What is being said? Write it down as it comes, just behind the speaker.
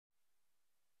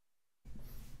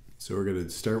So we're going to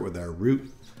start with our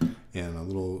root and a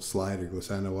little slide or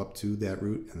glissando up to that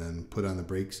root, and then put on the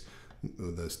brakes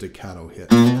with a staccato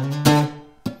hit.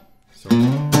 So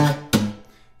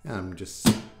I'm just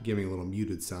giving a little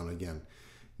muted sound again.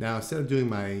 Now instead of doing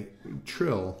my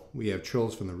trill, we have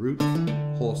trills from the root,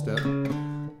 whole step,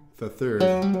 the third,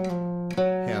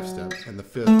 half step, and the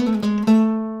fifth,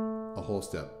 a whole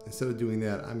step. Instead of doing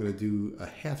that, I'm going to do a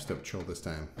half step trill this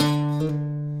time.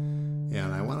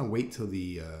 And I want to wait till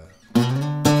the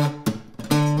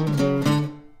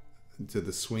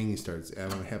swing starts. I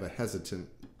want to have a hesitant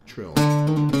trill,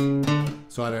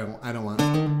 so I don't want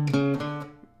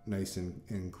nice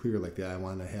and clear like that. I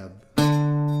want to have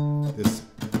this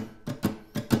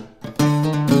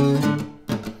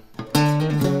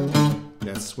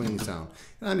that swing sound.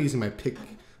 And I'm using my pick,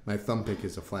 my thumb pick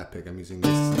is a flat pick. I'm using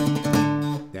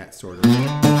that sort of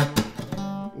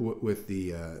with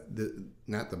the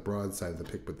not the broad side of the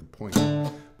pick, but the point.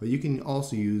 But you can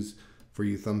also use, for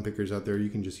you thumb pickers out there, you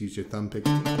can just use your thumb pick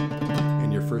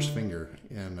and your first finger,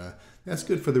 and that's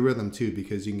good for the rhythm too,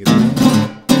 because you can get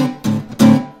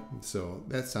so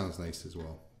that sounds nice as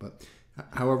well. But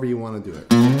however you want to do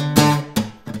it,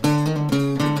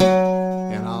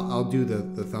 and I'll do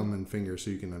the thumb and finger so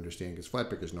you can understand, because flat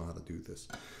pickers know how to do this.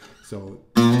 So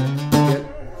get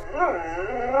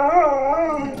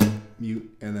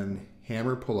mute and then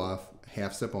hammer, pull off,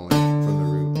 half step only from the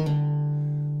root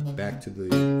back to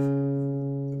the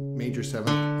major seventh,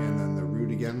 and then the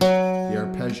root again, the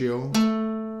arpeggio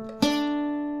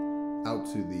out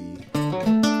to the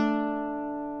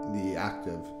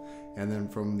octave, and then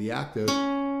from the octave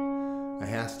a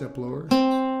half step lower,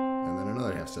 and then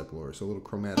another half step lower, so a little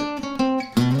chromatic.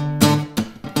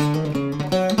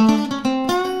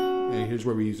 And here's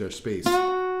where we use our space.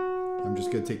 I'm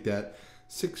just going to take that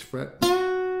 6th fret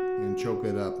and choke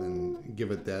it up and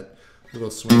give it that little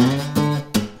swing.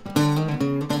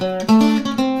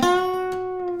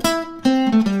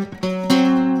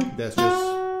 That's just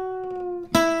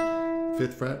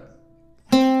 5th fret,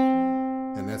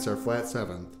 and that's our flat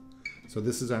 7th. So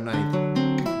this is our 9th,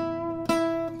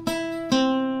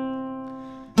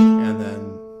 and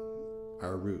then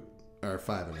our root, our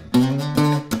 5 again.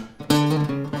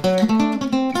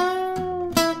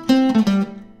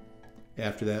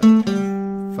 After that,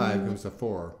 5 comes to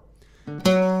 4,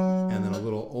 and then a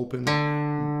little open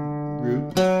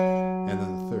root, and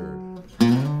then the 3rd.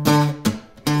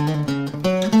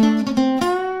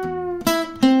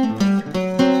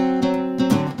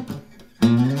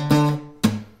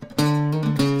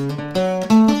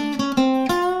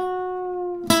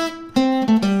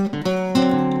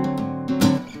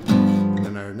 And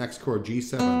then our next chord,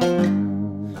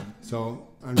 G7. So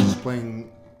I'm just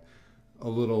playing a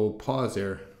little pause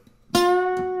there.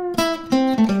 I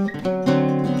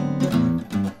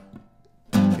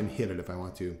can hit it if I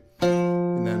want to.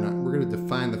 And then we're going to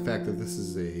define the fact that this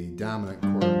is a dominant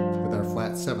chord with our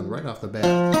flat 7 right off the bat.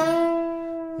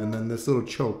 And then this little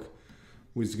choke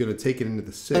was going to take it into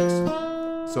the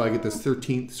 6th. So I get this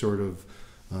 13th sort of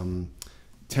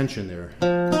tension there.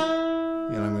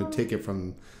 And I'm going to take it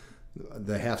from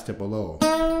the half step below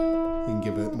and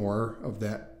give it more of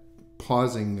that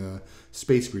pausing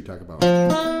space we talk about.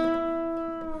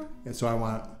 And so I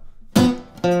want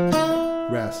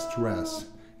rest, rest,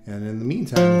 and in the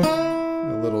meantime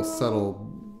a little subtle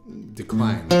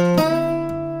decline.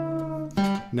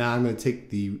 Now I'm going to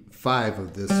take the 5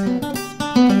 of this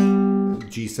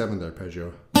G7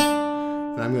 arpeggio,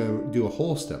 and I'm going to do a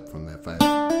whole step from that 5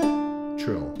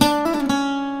 trill,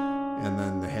 and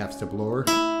then the half step lower,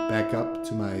 back up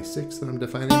to my 6 that I'm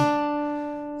defining,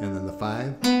 and then the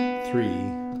 5, 3,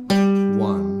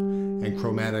 1, and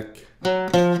chromatic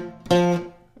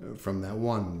from that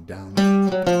 1 down.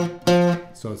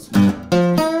 So it's,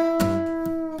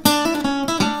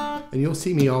 and you'll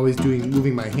see me always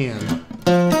moving my hand,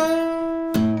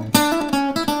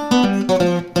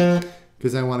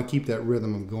 because I want to keep that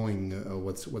rhythm of going,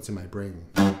 what's in my brain.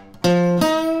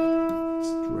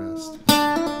 Just rest.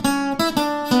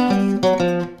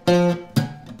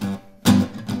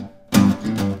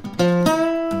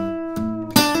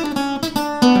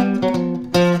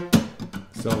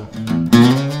 So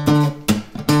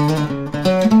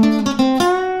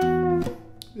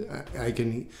I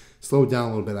can slow it down a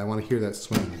little bit. I want to hear that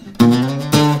swing.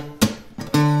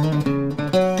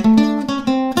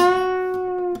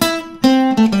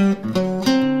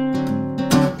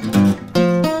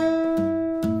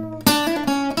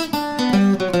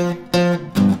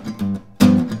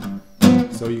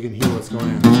 So you can hear what's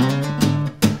going on.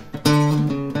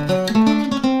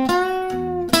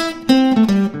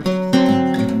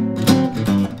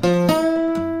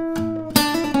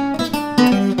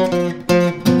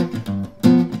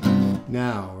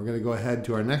 ahead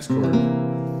to our next chord,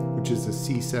 which is the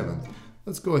C7.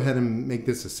 Let's go ahead and make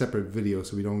this a separate video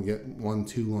so we don't get one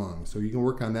too long. So you can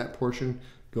work on that portion,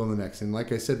 go on the next. And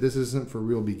like I said, this isn't for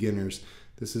real beginners.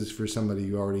 This is for somebody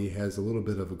who already has a little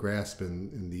bit of a grasp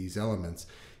in these elements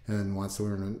and wants to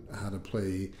learn how to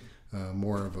play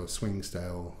more of a swing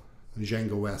style,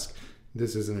 Django-esque.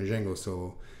 This isn't a Django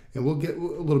solo. And we'll get a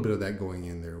little bit of that going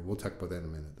in there. We'll talk about that in a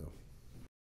minute though.